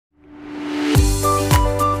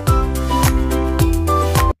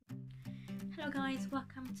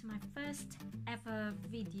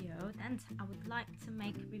video, and I would like to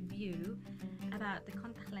make a review about the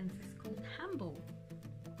contact lenses called Hubble.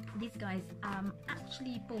 These guys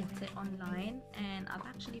actually bought it online, and I've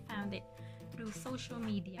actually found it through social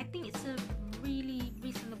media. I think it's a really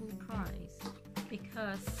reasonable price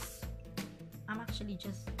because I'm actually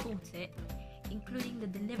just bought it including the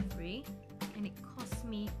delivery, and it cost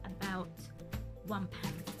me about £1.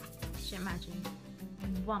 Just imagine,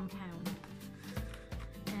 £1.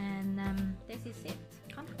 And this is it,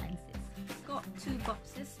 contact lenses. It's got 2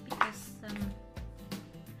 boxes because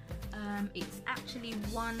it's actually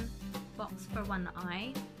 1 box for one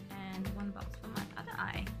eye and 1 box for my other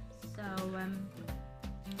eye. So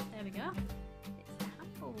there we go. It's the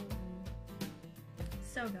Hubble.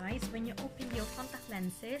 So guys, when you open your contact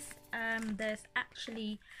lenses, there's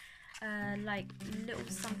actually like little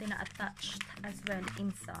something attached as well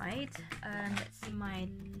inside. Let's see, my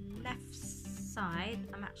left side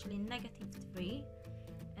I'm actually -3,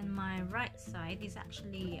 and my right side is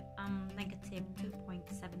actually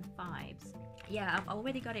 -2.75. Yeah, I've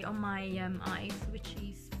already got it on my eyes, which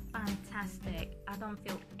is fantastic. I don't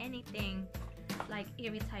feel anything like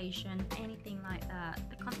irritation, anything like that.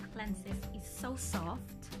 The contact lenses is so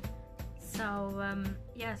soft. So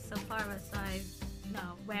yeah, so far as I've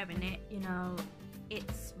wearing it, you know,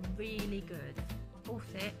 it's really good. I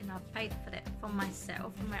bought it and I paid for it for myself,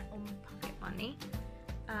 for my own pocket money.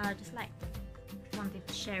 Just like wanted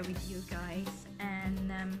to share with you guys,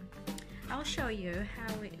 and I'll show you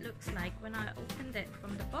how it looks like when I opened it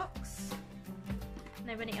from the box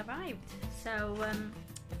and when it arrived. So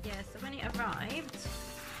yeah, so when it arrived,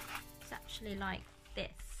 it's actually like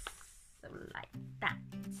this, so like that.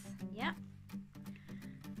 Yeah.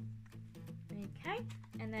 Okay,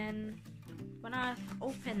 and then when I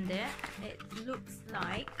opened it, it looks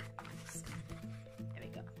like, there we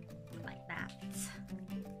go, like that.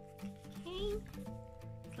 Okay,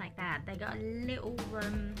 it's like that. They got a little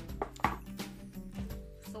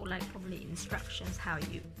sort of like probably instructions how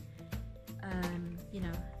you you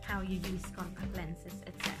know, how you use contact lenses,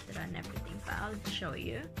 etc. and everything, but I'll show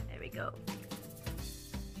you. There we go.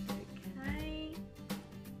 Okay,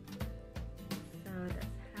 so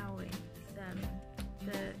that's how it's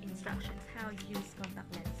the instructions how you use contact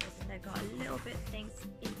lenses. They got a little bit things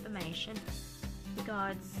information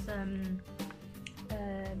regards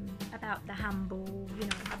about the Hubble, you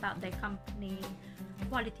know, about their company,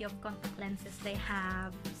 quality of contact lenses they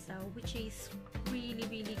have, so which is really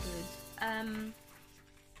good.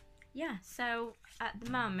 Yeah, so at the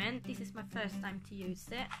moment this is my first time to use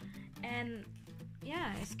it, and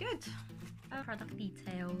yeah, it's good. Product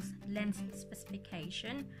details, lens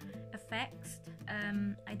specification, effects,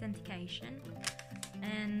 identification,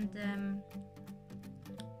 and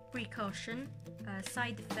precaution,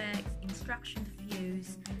 side effects, instruction to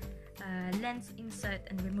use, lens insert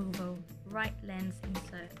and removal, right lens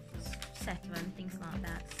insert, etc. and things like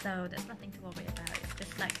that. So there's nothing to worry about. It's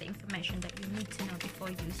just like the information that you need to know before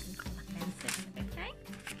using contact lenses. Okay,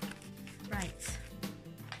 right,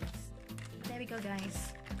 there we go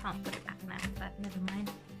guys. I can't put it back now, but never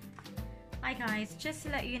mind. Hi guys, just to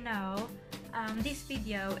let you know, this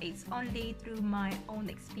video is only through my own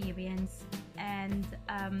experience, and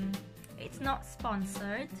it's not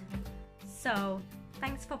sponsored. So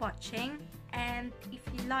thanks for watching, and if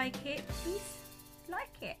you like it, please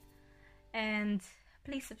like it, and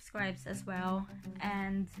please subscribe as well,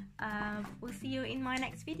 and we'll see you in my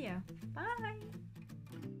next video. Bye.